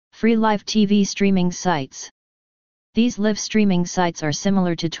Free live TV streaming sites. These live streaming sites are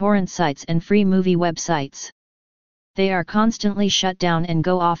similar to torrent sites and free movie websites. They are constantly shut down and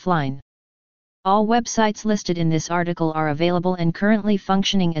go offline. All websites listed in this article are available and currently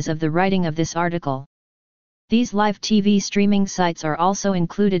functioning as of the writing of this article. These live TV streaming sites are also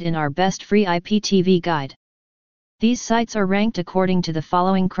included in our Best Free IPTV Guide. These sites are ranked according to the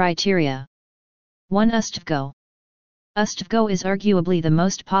following criteria. 1. USTVGO. USTVGO is arguably the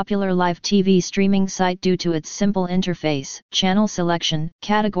most popular live TV streaming site due to its simple interface, channel selection,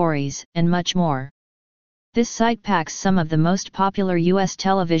 categories, and much more. This site packs some of the most popular US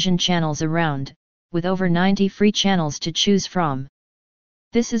television channels around, with over 90 free channels to choose from.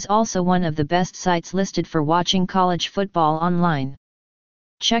 This is also one of the best sites listed for watching college football online.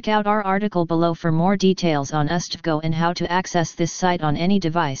 Check out our article below for more details on USTVGO and how to access this site on any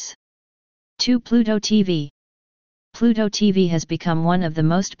device. 2. Pluto TV. Pluto TV has become one of the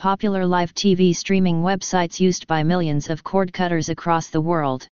most popular live TV streaming websites used by millions of cord cutters across the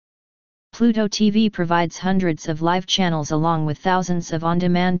world. Pluto TV provides hundreds of live channels along with thousands of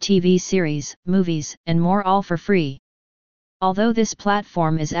on-demand TV series, movies, and more, all for free. Although this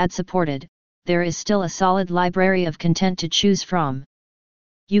platform is ad-supported, there is still a solid library of content to choose from.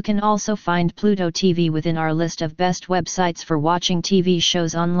 You can also find Pluto TV within our list of best websites for watching TV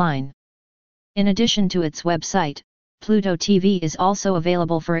shows online. In addition to its website, Pluto TV is also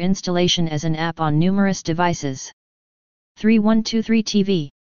available for installation as an app on numerous devices. 3. 123 TV.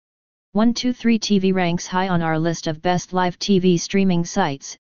 123 TV ranks high on our list of best live TV streaming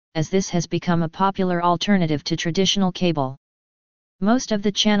sites, as this has become a popular alternative to traditional cable. Most of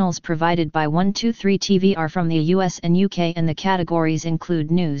the channels provided by 123 TV are from the US and UK, and the categories include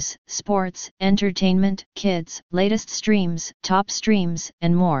news, sports, entertainment, kids, latest streams, top streams,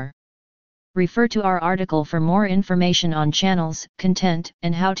 and more. Refer to our article for more information on channels, content,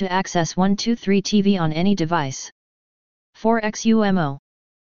 and how to access 123 TV on any device. 4. XUMO.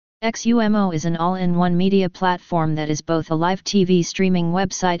 XUMO is an all-in-one media platform that is both a live TV streaming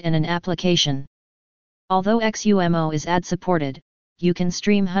website and an application. Although XUMO is ad-supported, you can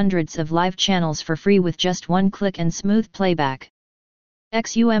stream hundreds of live channels for free with just one click and smooth playback.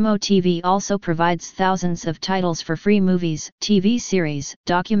 XUMO TV also provides thousands of titles for free: movies, TV series,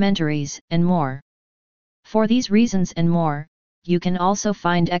 documentaries, and more. For these reasons and more, you can also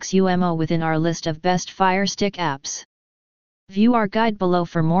find XUMO within our list of best Fire Stick apps. View our guide below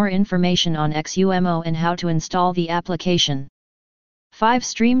for more information on XUMO and how to install the application. 5.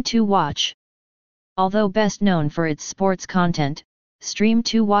 Stream2Watch. Although best known for its sports content,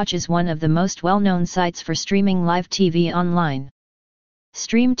 Stream2Watch is one of the most well-known sites for streaming live TV online.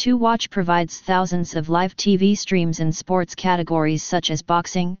 Stream2Watch provides thousands of live TV streams in sports categories such as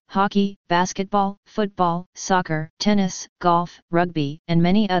boxing, hockey, basketball, football, soccer, tennis, golf, rugby, and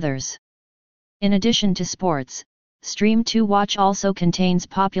many others. In addition to sports, Stream2Watch also contains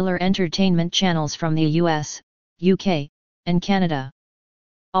popular entertainment channels from the US, UK, and Canada.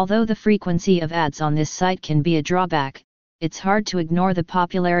 Although the frequency of ads on this site can be a drawback, it's hard to ignore the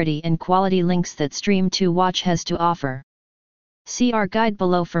popularity and quality links that Stream2Watch has to offer. See our guide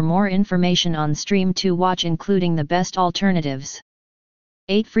below for more information on Stream2Watch, including the best alternatives.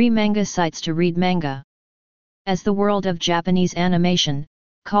 8. Free manga sites to read manga. As the world of Japanese animation,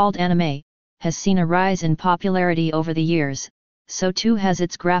 called anime, has seen a rise in popularity over the years, so too has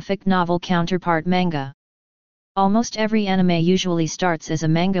its graphic novel counterpart manga. Almost every anime usually starts as a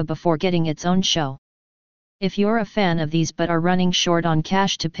manga before getting its own show. If you're a fan of these but are running short on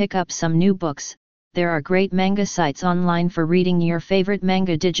cash to pick up some new books, there are great manga sites online for reading your favorite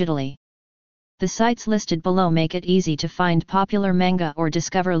manga digitally. The sites listed below make it easy to find popular manga or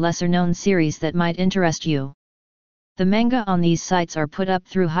discover lesser-known series that might interest you. The manga on these sites are put up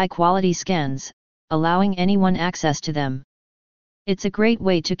through high-quality scans, allowing anyone access to them. It's a great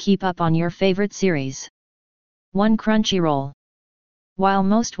way to keep up on your favorite series. 1. Crunchyroll. While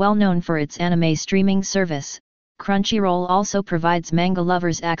most well known for its anime streaming service, Crunchyroll also provides manga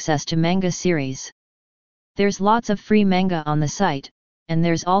lovers access to manga series. There's lots of free manga on the site, and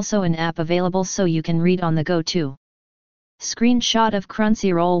there's also an app available so you can read on the go too. Screenshot of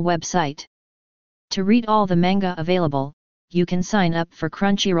Crunchyroll website. To read all the manga available, you can sign up for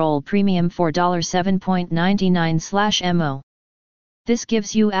Crunchyroll Premium for $7.99/mo. This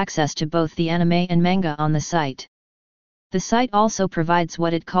gives you access to both the anime and manga on the site. The site also provides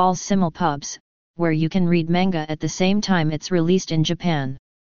what it calls simulpubs, where you can read manga at the same time it's released in Japan.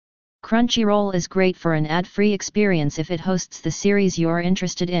 Crunchyroll is great for an ad-free experience if it hosts the series you're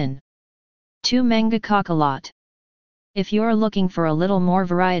interested in. 2. Manga Kakalot. If you're looking for a little more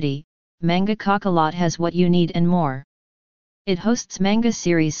variety, Manga Kakalot has what you need and more. It hosts manga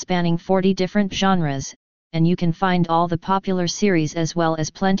series spanning 40 different genres, and you can find all the popular series as well as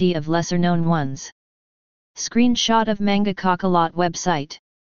plenty of lesser-known ones. Screenshot of Manga Kakalot website.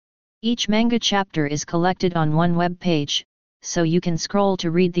 Each manga chapter is collected on one web page, so you can scroll to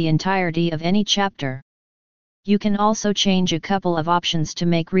read the entirety of any chapter. You can also change a couple of options to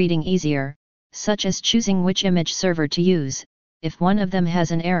make reading easier, such as choosing which image server to use. If one of them has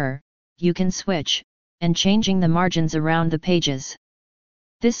an error, you can switch, and changing the margins around the pages.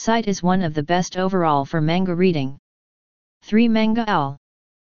 This site is one of the best overall for manga reading. 3 Manga Owl.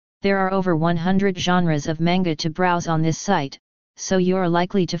 There are over 100 genres of manga to browse on this site, so you are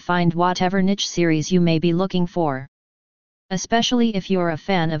likely to find whatever niche series you may be looking for. Especially if you're a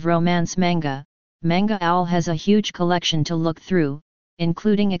fan of romance manga, Manga Owl has a huge collection to look through,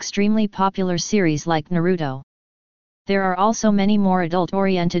 including extremely popular series like Naruto. There are also many more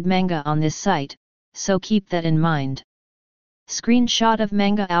adult-oriented manga on this site, so keep that in mind. Screenshot of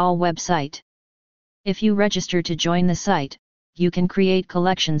Manga Owl website. If you register to join the site, you can create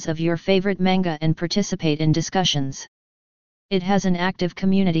collections of your favorite manga and participate in discussions. It has an active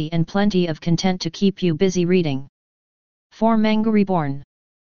community and plenty of content to keep you busy reading. 4 Manga Reborn.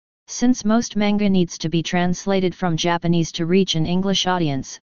 Since most manga needs to be translated from Japanese to reach an English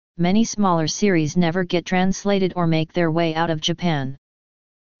audience, many smaller series never get translated or make their way out of Japan.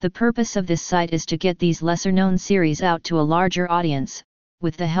 The purpose of this site is to get these lesser-known series out to a larger audience,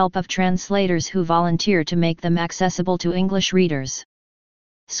 with the help of translators who volunteer to make them accessible to English readers.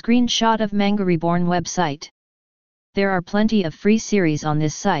 Screenshot of Manga Reborn website. There are plenty of free series on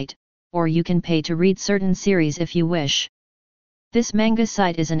this site, or you can pay to read certain series if you wish. This manga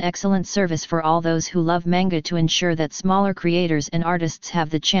site is an excellent service for all those who love manga to ensure that smaller creators and artists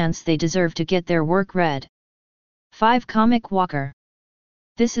have the chance they deserve to get their work read. 5 Comic Walker.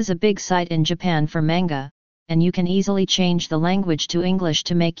 This is a big site in Japan for manga, and you can easily change the language to English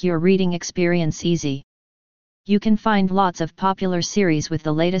to make your reading experience easy. You can find lots of popular series with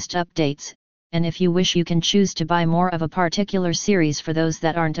the latest updates, and if you wish you can choose to buy more of a particular series for those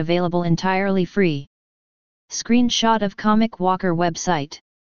that aren't available entirely free. Screenshot of Comic Walker website.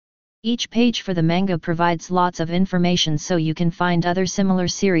 Each page for the manga provides lots of information so you can find other similar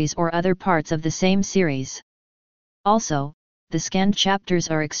series or other parts of the same series. Also, the scanned chapters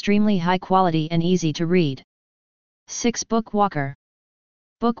are extremely high quality and easy to read. 6 Book Walker.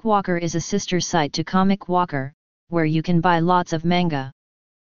 Book Walker is a sister site to Comic Walker, where you can buy lots of manga.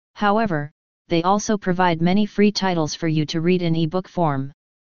 However, they also provide many free titles for you to read in ebook form.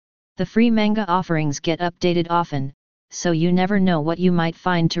 The free manga offerings get updated often, so you never know what you might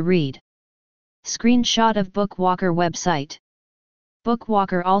find to read. Screenshot of Book Walker website. Book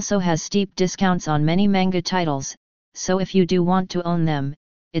Walker also has steep discounts on many manga titles, so if you do want to own them,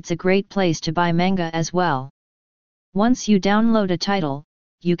 it's a great place to buy manga as well. Once you download a title,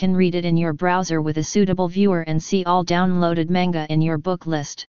 you can read it in your browser with a suitable viewer and see all downloaded manga in your book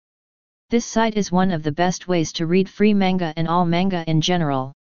list. This site is one of the best ways to read free manga and all manga in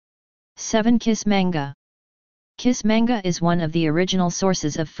general. 7 Kiss Manga. Kiss Manga is one of the original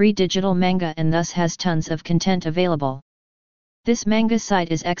sources of free digital manga and thus has tons of content available. This manga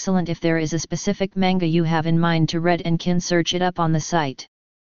site is excellent if there is a specific manga you have in mind to read and can search it up on the site.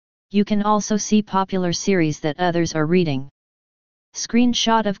 You can also see popular series that others are reading.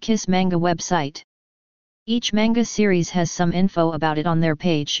 Screenshot of Kiss Manga website. Each manga series has some info about it on their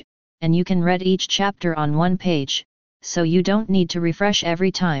page, and you can read each chapter on one page, so you don't need to refresh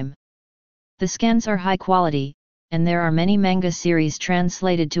every time. The scans are high quality, and there are many manga series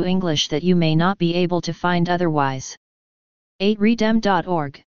translated to English that you may not be able to find otherwise. 8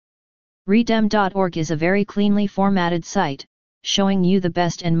 Readem.org. Readem.org is a very cleanly formatted site, showing you the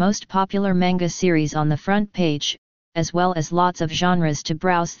best and most popular manga series on the front page, as well as lots of genres to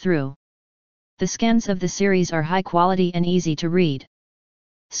browse through. The scans of the series are high quality and easy to read.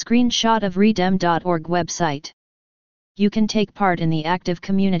 Screenshot of Readem.org website. You can take part in the active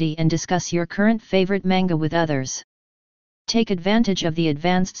community and discuss your current favorite manga with others. Take advantage of the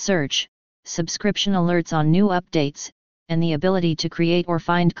advanced search, subscription alerts on new updates, and the ability to create or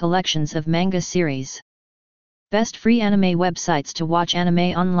find collections of manga series. Best free anime websites to watch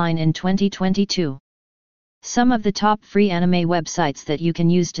anime online in 2022. Some of the top free anime websites that you can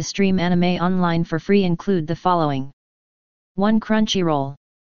use to stream anime online for free include the following. 1 Crunchyroll.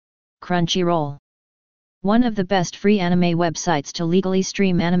 Crunchyroll. One of the best free anime websites to legally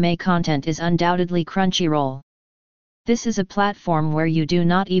stream anime content is undoubtedly Crunchyroll. This is a platform where you do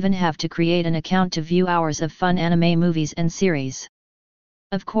not even have to create an account to view hours of fun anime movies and series.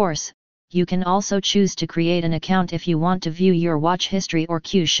 Of course, you can also choose to create an account if you want to view your watch history or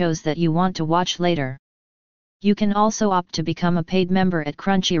queue shows that you want to watch later. You can also opt to become a paid member at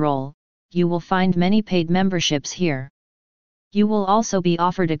Crunchyroll. You will find many paid memberships here. You will also be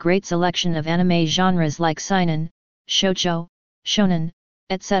offered a great selection of anime genres like seinen, shoujo, shonen,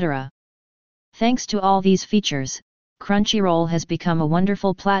 etc. Thanks to all these features, Crunchyroll has become a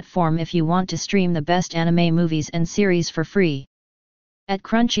wonderful platform if you want to stream the best anime movies and series for free. At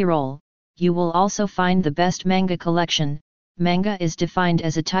Crunchyroll, you will also find the best manga collection. Manga is defined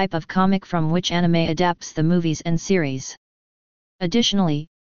as a type of comic from which anime adapts the movies and series. Additionally,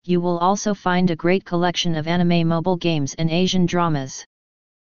 you will also find a great collection of anime mobile games and Asian dramas.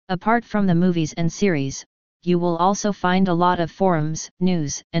 Apart from the movies and series, you will also find a lot of forums,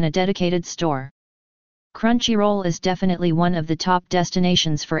 news, and a dedicated store. Crunchyroll is definitely one of the top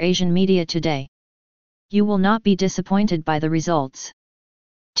destinations for Asian media today. You will not be disappointed by the results.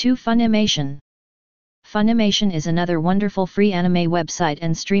 2. Funimation. Funimation is another wonderful free anime website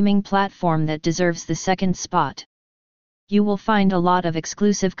and streaming platform that deserves the second spot. You will find a lot of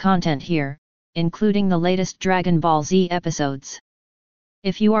exclusive content here, including the latest Dragon Ball Z episodes.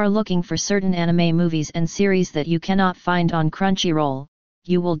 If you are looking for certain anime movies and series that you cannot find on Crunchyroll,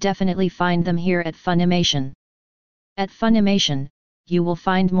 you will definitely find them here at Funimation. At Funimation, you will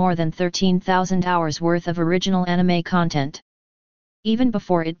find more than 13,000 hours worth of original anime content. Even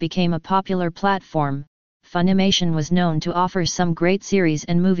before it became a popular platform, Funimation was known to offer some great series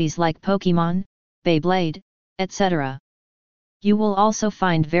and movies like Pokémon, Beyblade, etc. You will also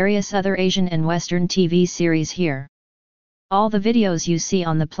find various other Asian and Western TV series here. All the videos you see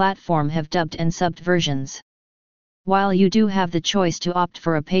on the platform have dubbed and subbed versions. While you do have the choice to opt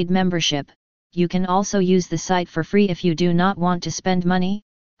for a paid membership, you can also use the site for free if you do not want to spend money.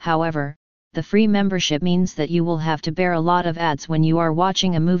 However, the free membership means that you will have to bear a lot of ads when you are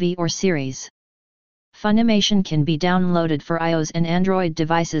watching a movie or series. Funimation can be downloaded for iOS and Android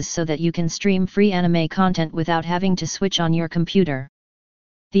devices so that you can stream free anime content without having to switch on your computer.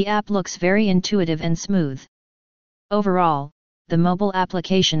 The app looks very intuitive and smooth. Overall, the mobile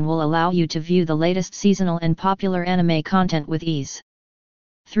application will allow you to view the latest seasonal and popular anime content with ease.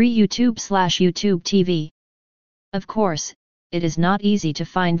 3. YouTube/YouTube TV. Of course, it is not easy to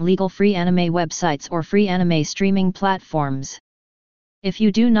find legal free anime websites or free anime streaming platforms. If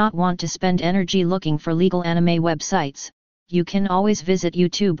you do not want to spend energy looking for legal anime websites, you can always visit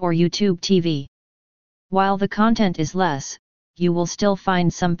YouTube or YouTube TV. While the content is less, you will still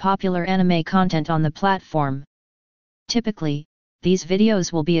find some popular anime content on the platform. Typically, these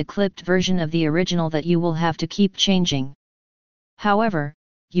videos will be a clipped version of the original that you will have to keep changing. However,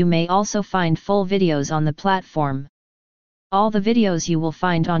 you may also find full videos on the platform. All the videos you will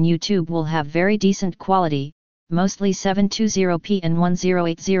find on YouTube will have very decent quality, mostly 720p and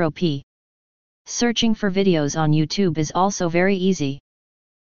 1080p. Searching for videos on YouTube is also very easy.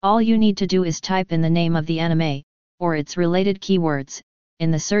 All you need to do is type in the name of the anime, or its related keywords, in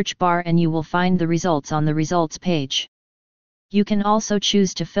the search bar and you will find the results on the results page. You can also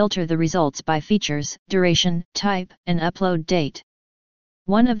choose to filter the results by features, duration, type, and upload date.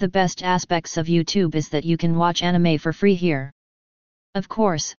 One of the best aspects of YouTube is that you can watch anime for free here. Of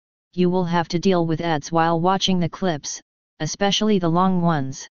course, you will have to deal with ads while watching the clips, especially the long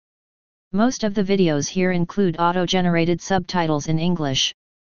ones. Most of the videos here include auto-generated subtitles in English.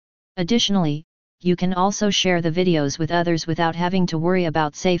 Additionally, you can also share the videos with others without having to worry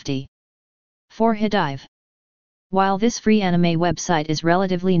about safety. 4. Hidive. While this free anime website is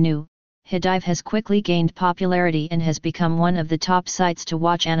relatively new, Hidive has quickly gained popularity and has become one of the top sites to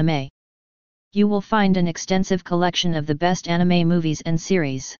watch anime. You will find an extensive collection of the best anime movies and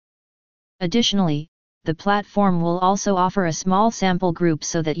series. Additionally, the platform will also offer a small sample group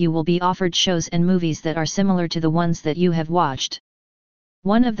so that you will be offered shows and movies that are similar to the ones that you have watched.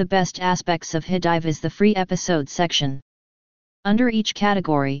 One of the best aspects of Hidive is the free episode section. Under each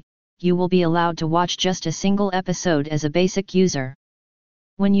category, you will be allowed to watch just a single episode as a basic user.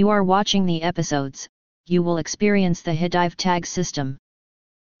 When you are watching the episodes, you will experience the Hidive tag system.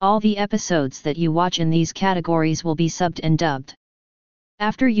 All the episodes that you watch in these categories will be subbed and dubbed.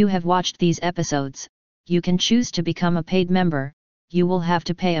 After you have watched these episodes, you can choose to become a paid member. You will have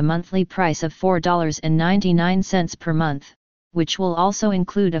to pay a monthly price of $4.99 per month, which will also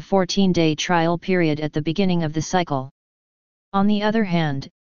include a 14-day trial period at the beginning of the cycle. On the other hand,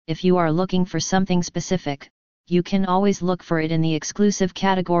 if you are looking for something specific, you can always look for it in the exclusive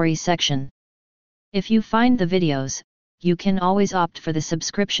category section. If you find the videos, you can always opt for the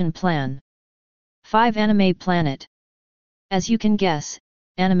subscription plan. 5. Anime Planet. As you can guess,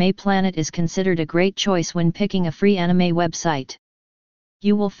 Anime Planet is considered a great choice when picking a free anime website.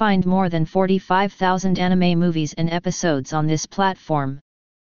 You will find more than 45,000 anime movies and episodes on this platform.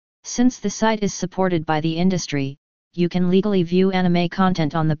 Since the site is supported by the industry, you can legally view anime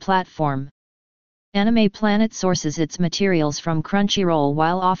content on the platform. Anime Planet sources its materials from Crunchyroll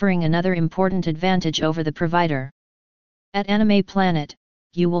while offering another important advantage over the provider. At Anime Planet,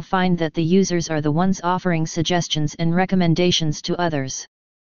 you will find that the users are the ones offering suggestions and recommendations to others.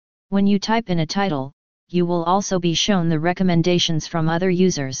 When you type in a title, you will also be shown the recommendations from other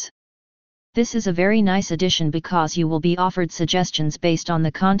users. This is a very nice addition because you will be offered suggestions based on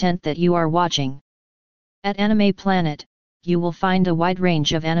the content that you are watching. At Anime Planet, you will find a wide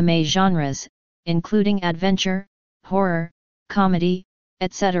range of anime genres, including adventure, horror, comedy,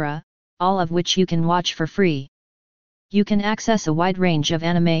 etc., all of which you can watch for free. You can access a wide range of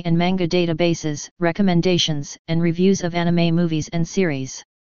anime and manga databases, recommendations, and reviews of anime movies and series.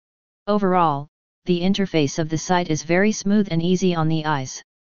 Overall, the interface of the site is very smooth and easy on the eyes.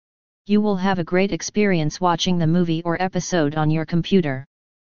 You will have a great experience watching the movie or episode on your computer.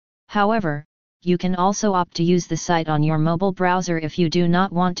 However, you can also opt to use the site on your mobile browser if you do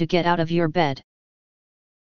not want to get out of your bed.